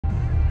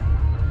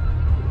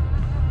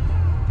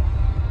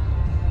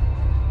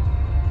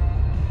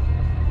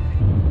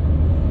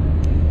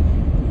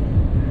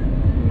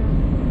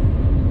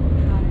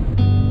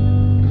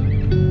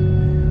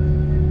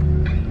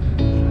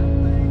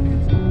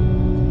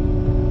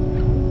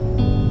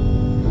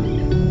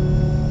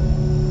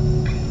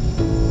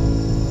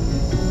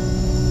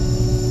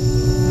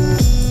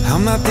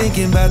not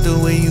thinking about the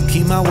way you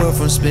keep my world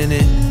from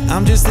spinning.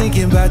 I'm just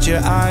thinking about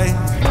your eyes.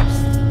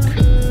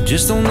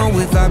 Just don't know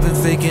if I've been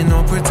faking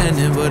or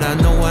pretending, but I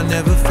know I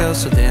never felt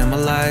so damn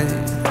alive.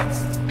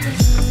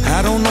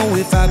 I don't know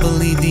if I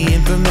believe the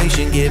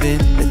information given,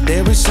 that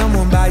there is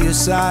someone by your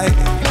side.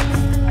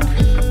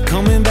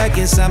 Coming back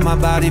inside my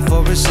body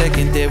for a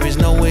second, there is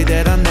no way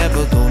that I'm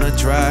never gonna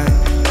try.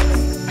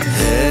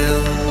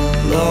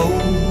 Hello,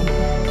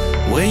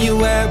 where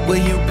you at, where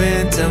you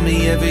been? Tell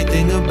me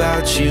everything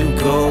about you.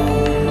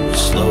 Go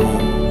slow,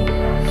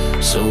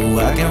 so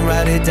I can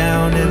write it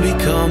down and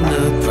become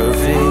the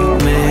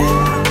perfect man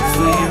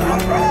for you.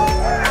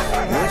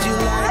 What you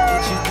like,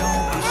 what you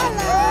don't, you should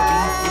never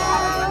be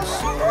flying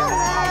solo.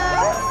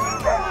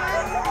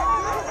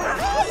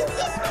 You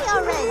kissed me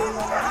already.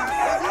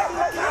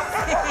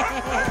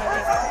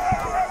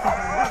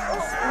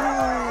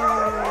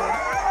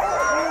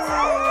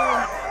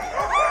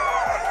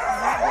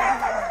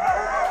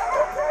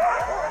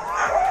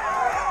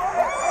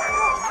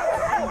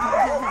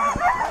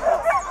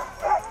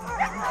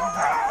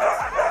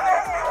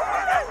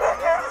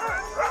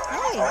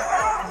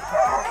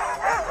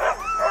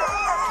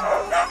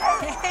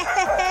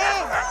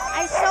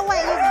 I saw what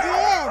you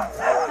did,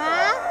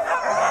 huh?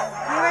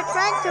 You were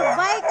trying to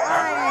bite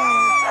on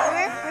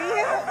it. Were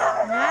you?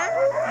 Huh?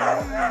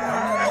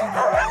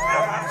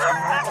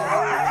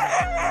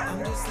 I'm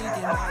just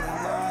thinking about a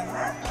lot.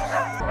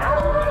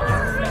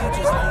 You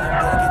just laying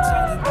back and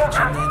talking about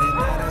you minute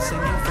that I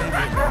sing your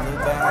favorite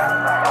lullaby.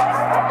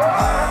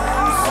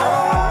 I'm so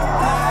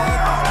glad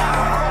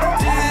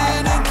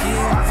I didn't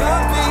give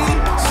up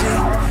easy,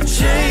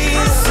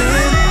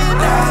 chasing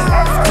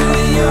after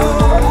you.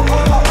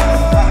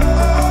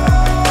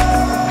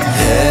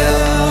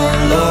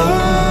 Hello,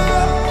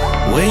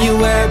 where you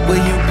at,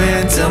 where you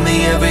been? Tell me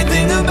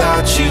everything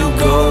about you.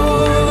 Go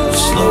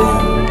slow,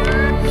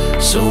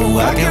 so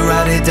I can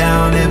write it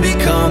down and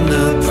become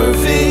the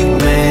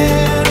perfect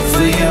man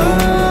for you.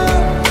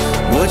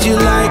 What you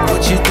like,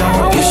 what you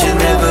don't, you should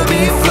never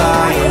be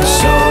flying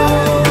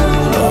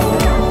solo.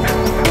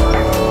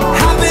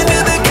 Hop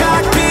into the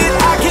cockpit,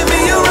 I can be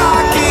your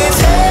rocket.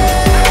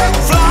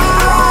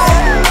 Fly.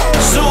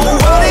 So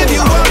what if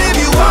you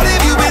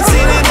been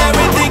seeing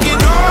everything in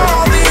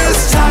all this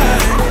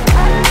time?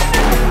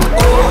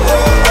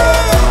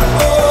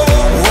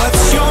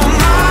 What's your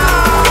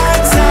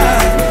mind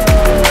type?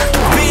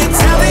 Been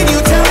telling you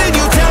to make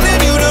you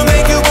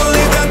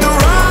believe that the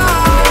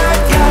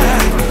right guy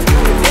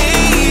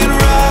ain't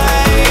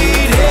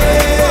right here.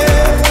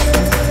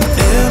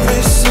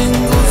 Every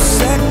single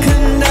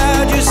second I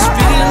just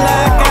feel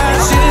like I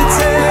should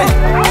say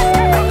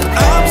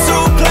I'm so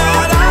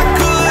glad I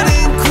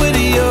couldn't quit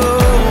you.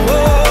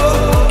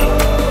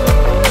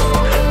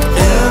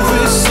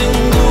 Every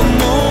single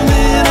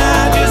moment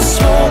I just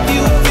hope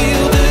you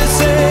feel the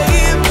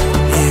same.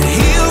 It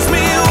heals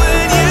me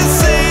when you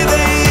say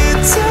that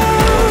you're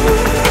tired.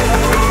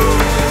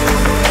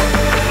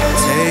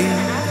 Take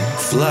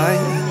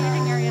flight.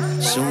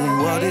 So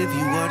what if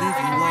you been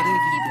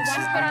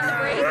Keep one foot on the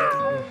brake,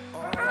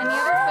 and the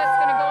other foot's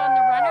gonna go on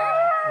the runner,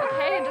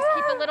 okay? And just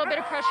keep a little bit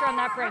of pressure on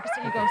that brake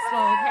so you go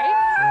slow, okay?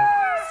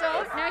 So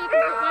now you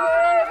can put one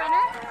foot on the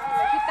runner,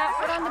 keep that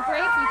foot on the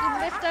brake, you can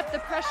lift up the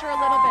pressure a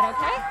little bit,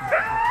 okay?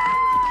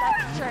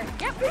 That's sure,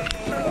 yep.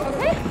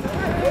 Okay,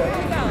 here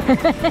we go.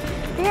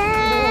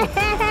 Yay!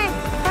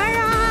 All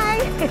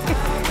right.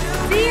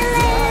 See you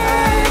later.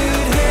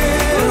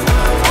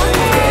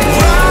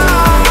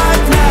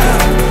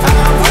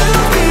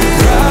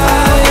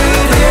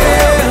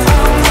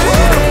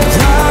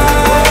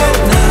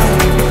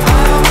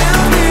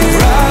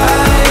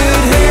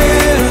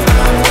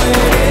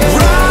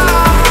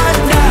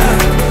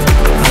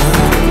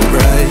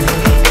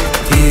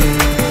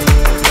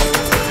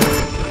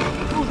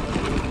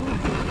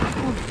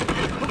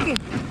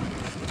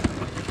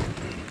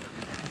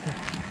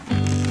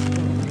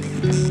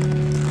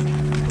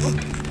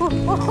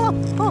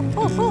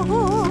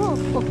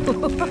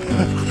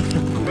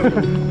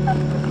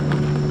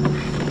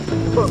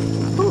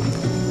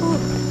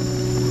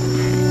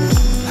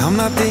 I'm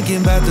not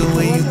thinking about the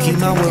way you keep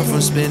my world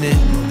from spinning.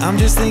 I'm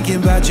just thinking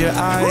about your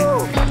eyes.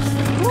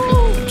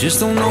 Just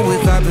don't know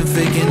if I've been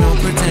faking or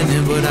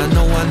pretending, but I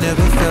know I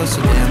never felt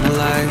so damn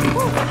alive.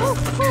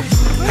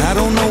 I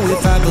don't know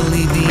if I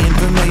believe the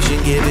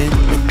information given,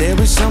 but there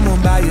is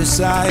someone by your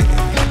side.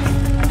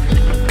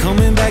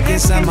 Coming back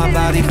inside my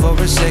body for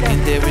a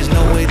second, there is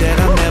no way that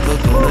I'm never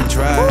gonna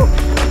try.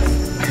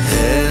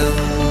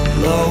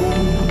 Hello,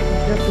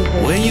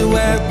 where you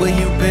at, where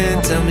you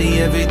been? Tell me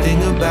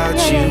everything about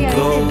you.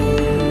 Go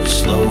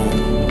slow,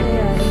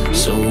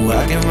 so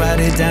I can write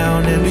it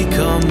down and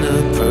become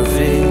the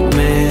perfect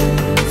man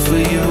for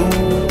you.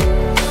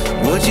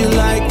 What you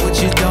like,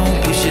 what you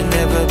don't, you should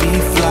never be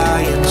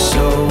flying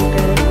solo.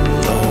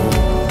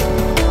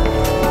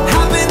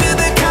 Hop into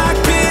the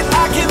cockpit,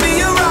 I can be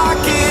your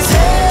rocket.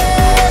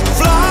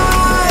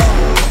 Fly.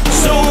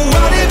 So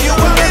what if you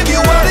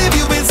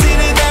been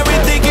seeing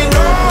everything in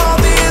all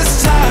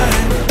this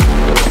time?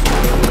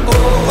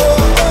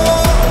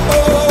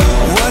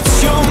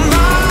 What's your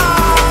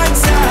mind?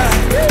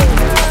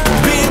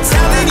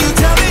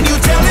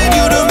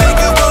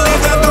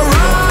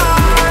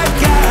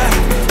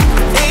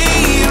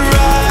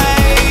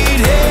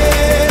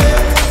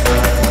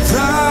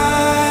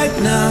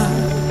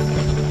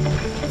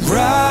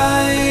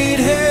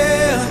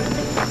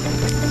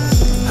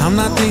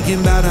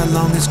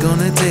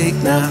 gonna take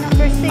now.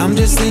 I'm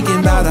just thinking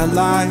about our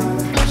lives.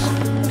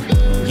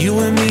 You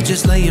and me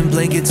just laying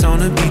blankets on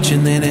the beach,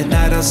 and then at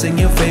night I'll sing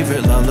your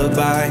favorite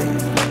lullaby.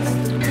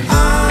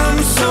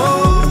 I'm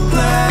so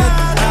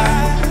glad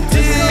I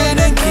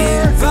didn't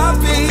give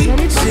up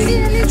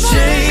easy,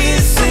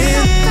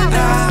 chasing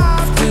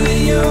after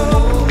you.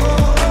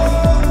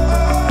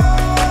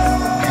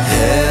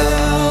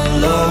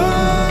 Hello,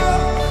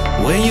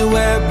 where you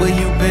at, where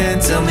you been?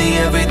 Tell me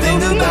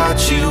everything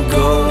about you.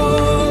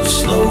 Go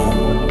slow,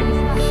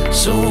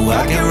 so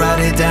I can write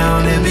it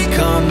down and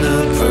become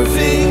the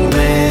perfect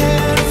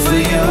man for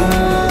you.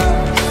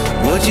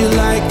 What you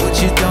like,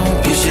 what you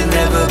don't, you should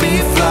never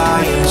be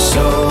flying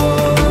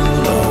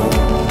solo.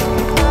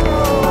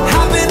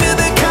 Hop into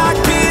the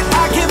cockpit,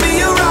 I can be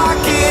your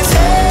rocket.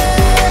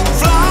 Take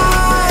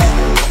flight.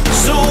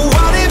 So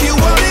what have you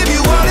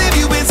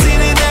been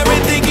seeing and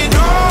everything in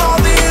all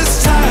this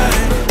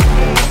time?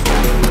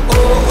 Oh,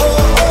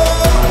 oh, oh,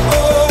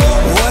 oh,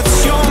 what's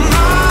your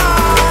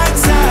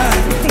mind's eye?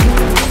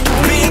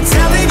 Been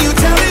telling you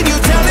to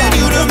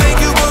make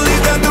you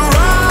believe that the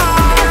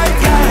right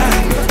guy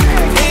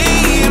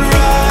ain't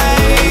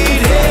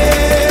right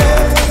here.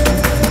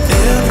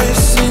 Every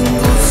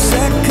single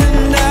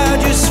second I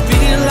just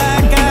feel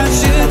like I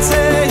should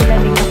say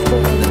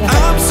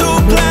I'm so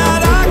glad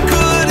I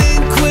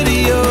couldn't quit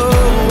you.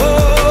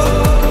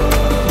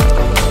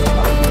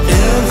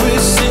 Every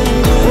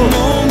single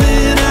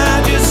moment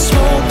I just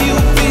hope you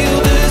feel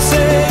the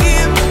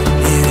same.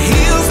 It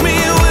heals me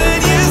when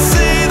you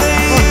say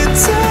that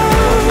it's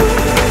time.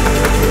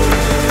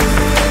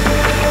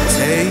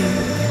 Take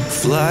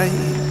flight.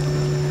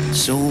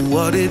 So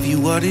what have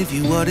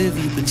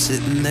you been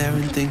sitting there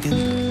and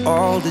thinking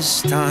all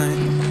this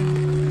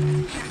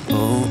time?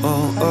 Oh,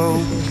 oh, oh,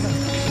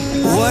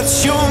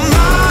 what's your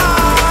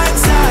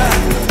mind's eye?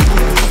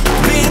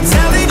 Been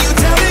telling you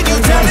to make you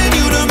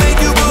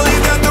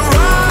believe that the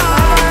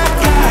right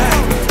guy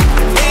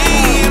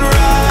ain't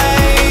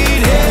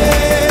right here.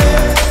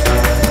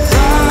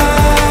 Right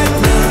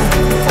now,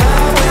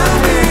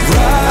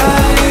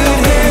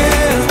 right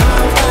here.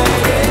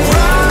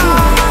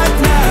 Right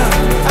now,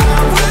 right here.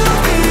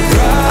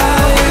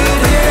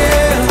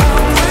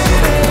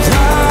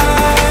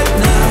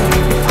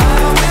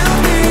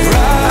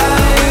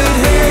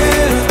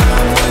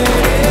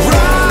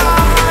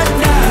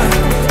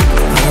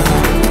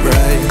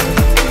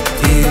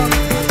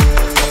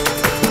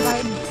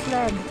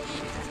 Right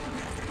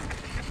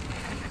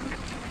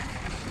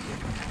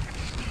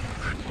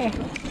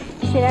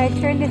Should I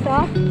turn this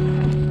off?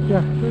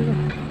 Yeah.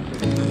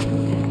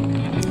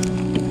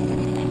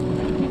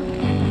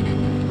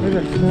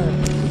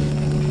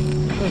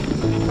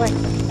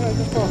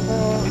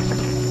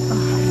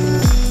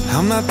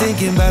 I'm not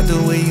thinking about the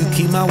way you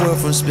keep my world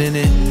from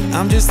spinning.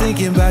 I'm just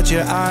thinking about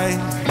your eyes.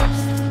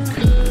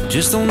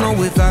 Just don't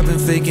know if I've been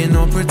faking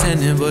or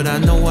pretending, but I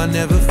know I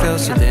never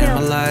felt so damn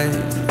alive.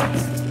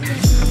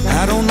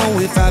 I don't know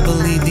if I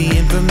believe the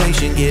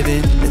information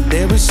given, that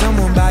there is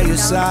someone by your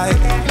side,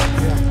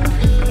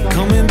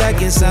 coming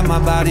back inside my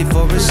body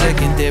for a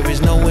second. There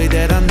is no way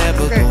that I'm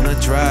never gonna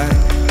try.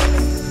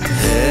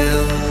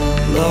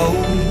 Hello,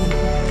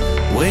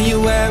 where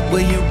you at,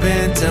 where you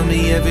been? Tell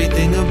me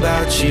everything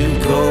about you.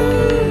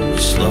 Go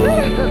slow,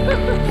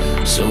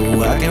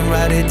 so I can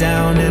write it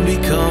down and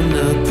become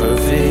the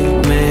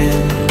perfect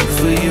man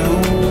for you.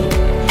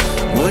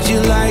 What you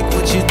like,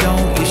 what you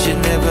don't, you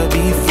should never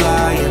be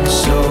flying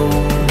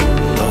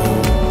solo.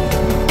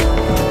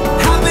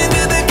 Hop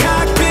into the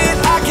cockpit,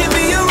 I can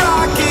be your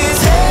rocket.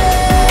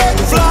 Take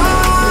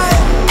flight.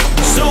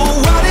 So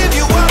what have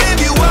you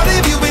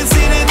been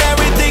seeing and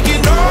everything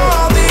in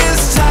all this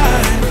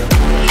time?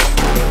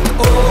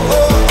 Oh,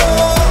 oh,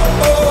 oh,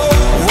 oh,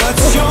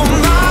 what's your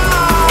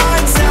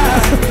mind's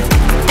eye?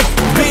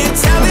 Been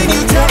telling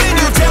you to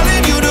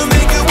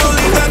make you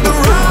believe that the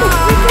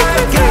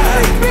right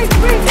guy ain't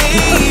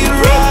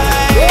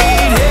right here.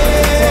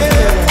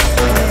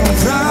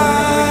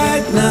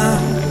 Right now,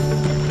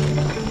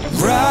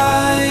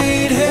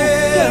 right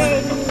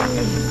here.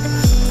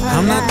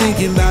 I'm not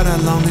thinking about how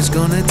long it's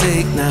gonna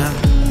take now.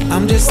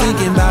 I'm just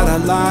thinking about our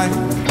lives.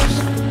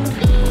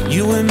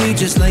 You and me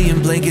just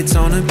laying blankets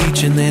on the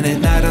beach, and then at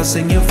night I'll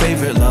sing your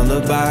favorite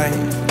lullaby.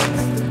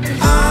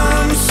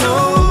 I'm so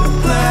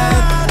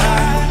glad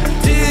I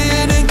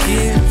didn't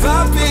give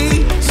up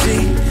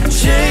easy,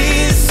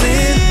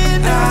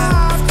 chasing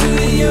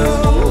after you.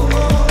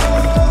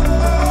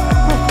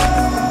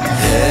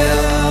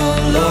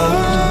 Hello,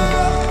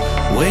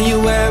 where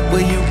you at,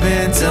 where you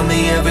been? Tell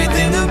me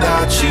everything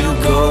about you.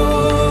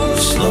 Go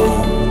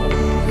slow,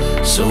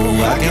 so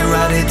I can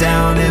write it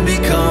down and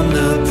become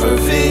the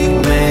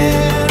perfect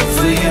man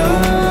for you.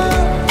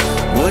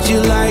 What you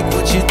like,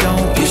 what you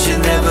don't, you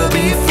should never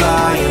be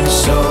flying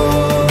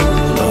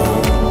solo.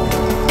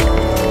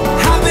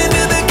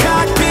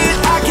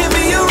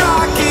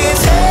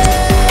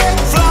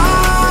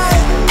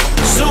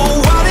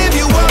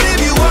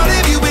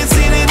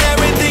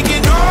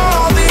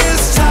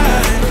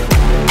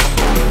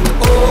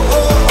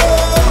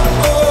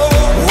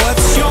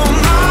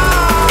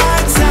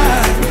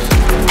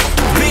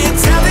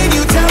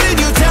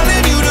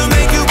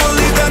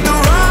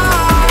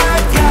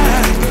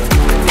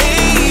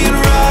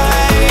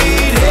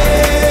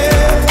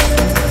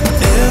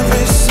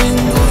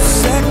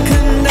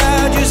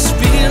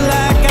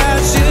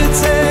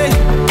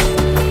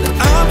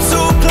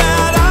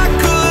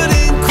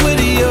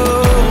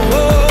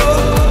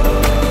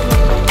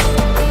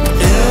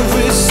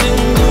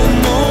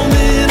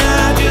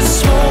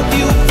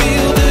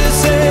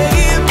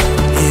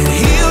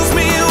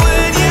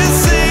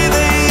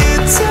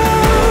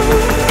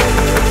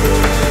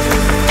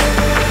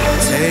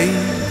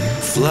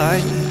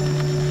 flight.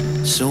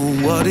 So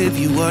what have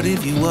you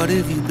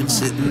been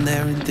sitting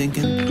there and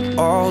thinking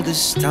all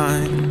this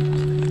time?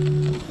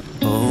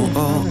 Oh,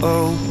 oh,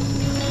 oh.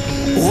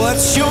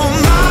 What's your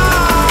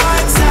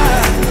mind's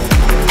at?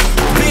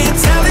 Been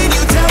telling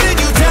you to make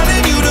you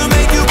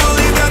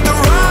believe that the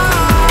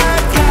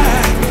right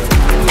guy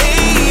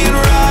ain't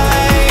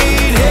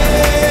right here.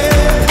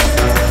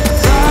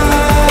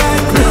 Right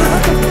now,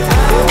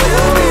 I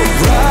will be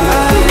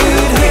right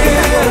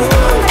here.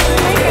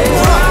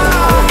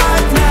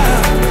 Right now,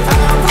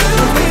 I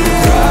will be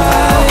right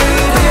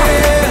here.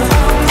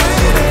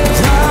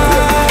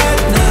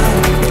 Right now,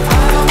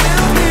 I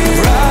will be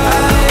right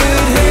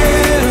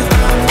here.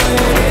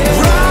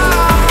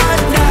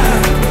 Right now,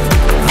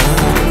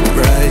 I'm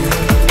right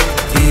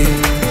here.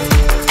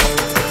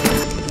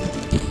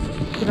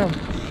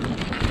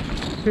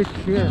 Sit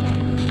here.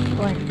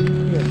 Why?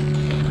 Yes.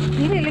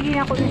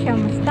 Nilagyan ako na siya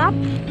stop.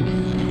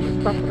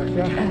 Stop na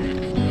siya.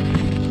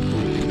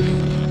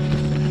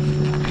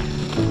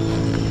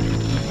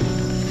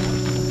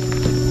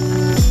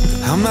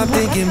 I'm not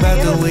thinking about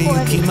the way you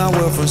keep my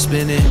world from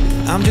spinning.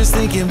 I'm just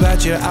thinking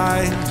about your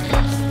eyes.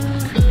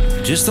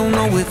 Just don't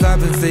know if I've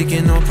been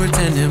faking or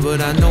pretending, but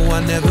I know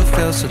I never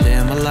felt so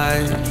damn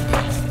alive.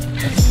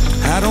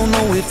 I don't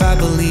know if I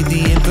believe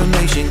the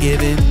information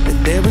given,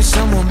 that there is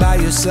someone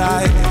by your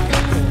side.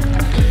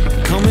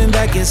 Coming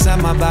back inside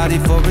my body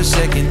for a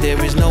second,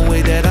 there is no way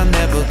that I'm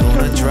never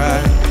gonna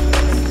try.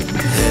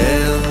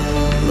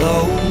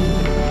 Hello,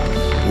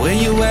 where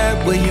you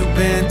at, where you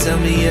been? Tell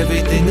me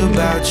everything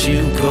about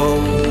you.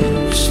 Go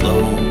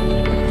slow,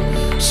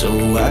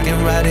 so I can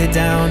write it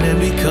down and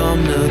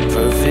become the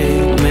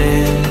perfect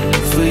man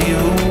for you.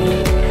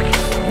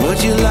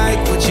 What you like,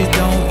 what you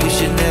don't, you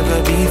should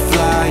never be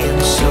flying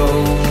so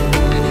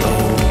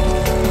low.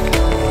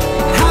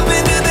 Hop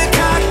into the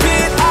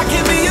cockpit, I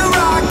can be a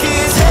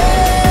rocket.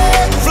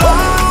 Hey,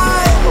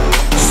 fly.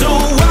 So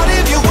what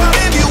have you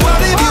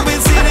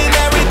been sitting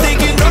there and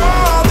thinking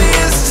all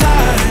this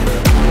time?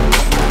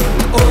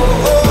 Oh,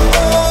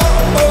 oh, oh,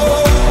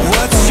 oh.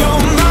 What's your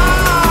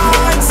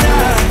mind's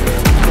at?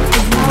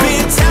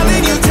 Been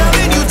telling you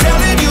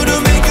to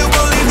make you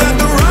believe that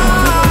the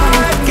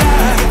right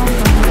guy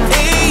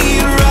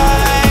ain't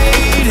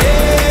right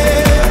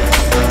here.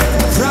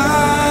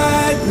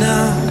 Right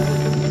now,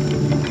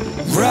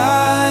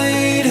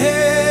 right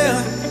here.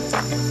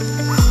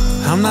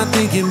 I'm not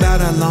thinking about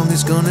how long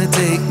it's gonna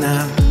take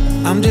now.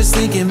 I'm just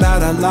thinking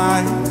about our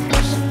lives.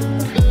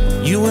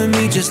 You and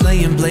me just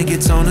laying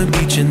blankets on a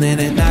beach, and then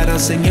at night I'll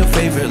sing your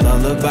favorite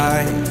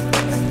lullaby.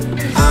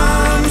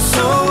 I'm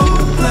so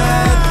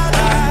glad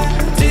I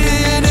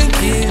didn't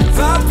give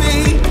up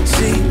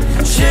easy,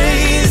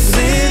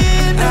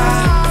 chasing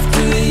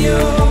after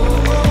you.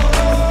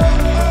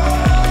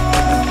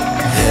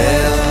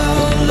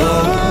 Hello,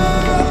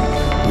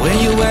 where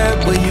you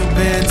at, where you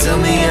been? Tell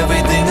me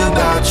everything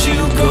about you.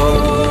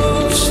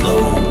 Go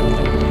slow,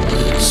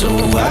 so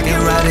I can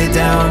write it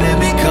down and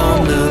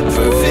become the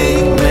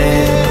perfect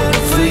man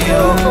for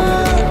you.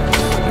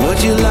 What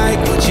you like,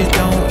 what you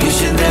don't, you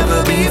should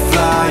never be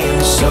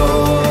flying so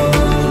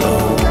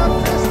low.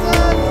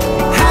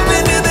 Hop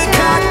into the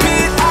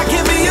cockpit, I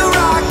can be a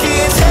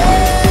rocket.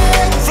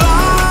 Hey,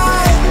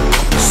 fly.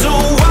 So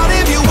what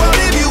have you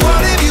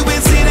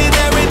been sitting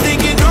there and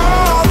thinking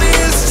all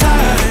this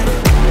time?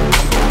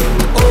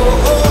 Oh,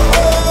 oh,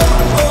 oh,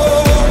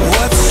 oh.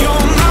 What's your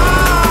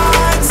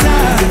mind's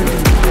at?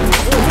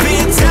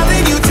 Been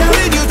telling you to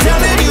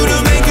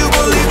make you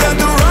believe that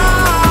the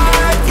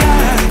right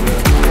guy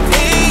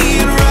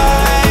ain't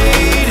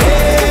right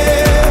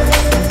here.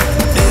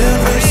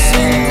 Every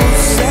single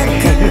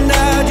second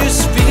I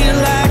just feel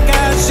like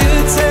I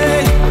should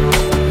say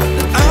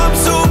that I'm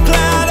so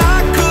glad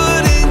I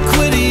couldn't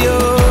quit you.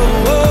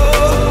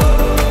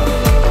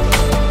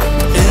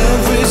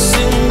 Every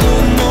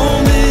single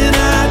moment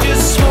I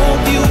just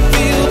hope you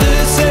feel the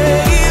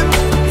same.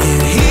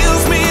 It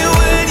heals me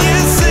when you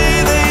say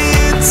that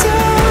you're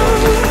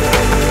tired.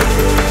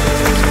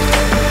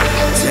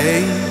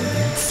 Take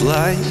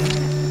flight.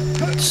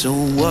 So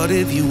what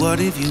have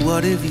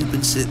you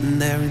been sitting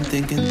there and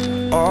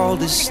thinking all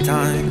this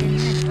time?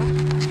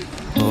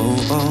 Oh,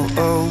 oh,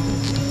 oh.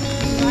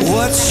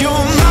 What's your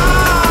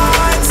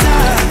mind's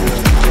at?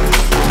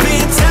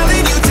 Been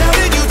telling you to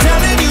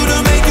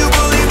make you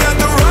believe that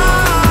the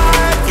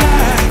right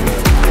guy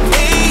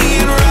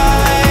ain't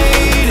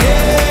right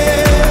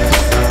here.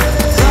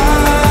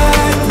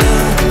 Right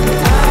now,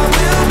 I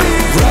will be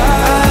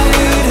right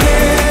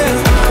here.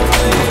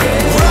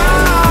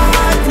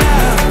 Right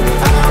now,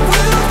 I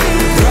will be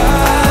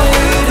right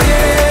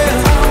here.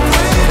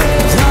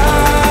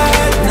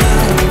 Right now,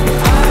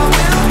 I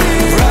will be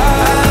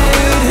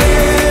right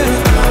here.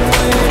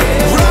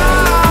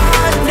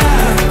 Right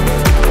now,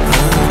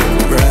 I'm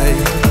right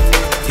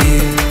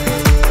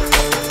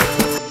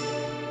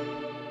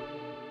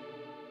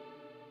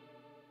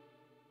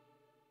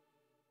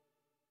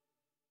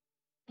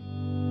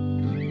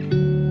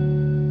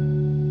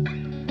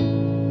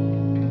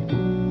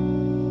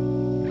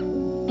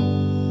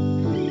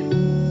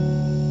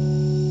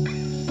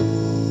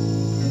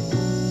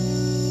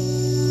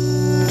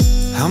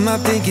I'm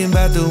not thinking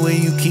about the way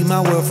you keep my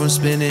world from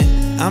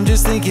spinning. I'm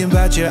just thinking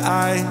about your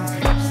eyes.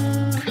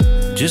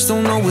 Just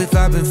don't know if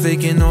I've been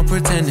faking or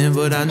pretending,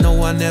 but I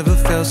know I never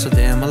felt so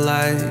damn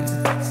alive.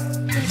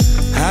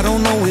 I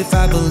don't know if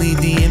I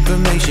believe the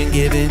information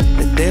given,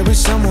 that there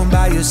is someone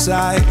by your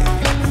side.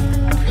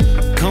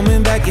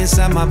 Coming back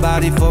inside my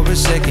body for a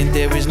second,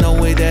 there is no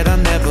way that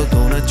I'm never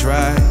gonna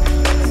try.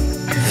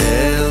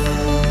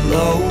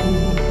 Hello,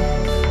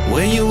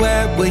 where you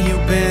at, where you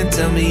been?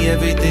 Tell me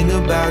everything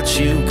about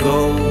you.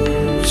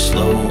 Go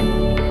slow,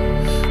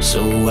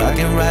 so I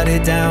can write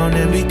it down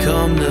and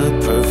become the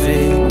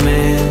perfect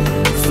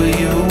man for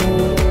you.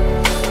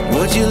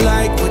 What you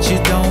like, what you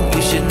don't,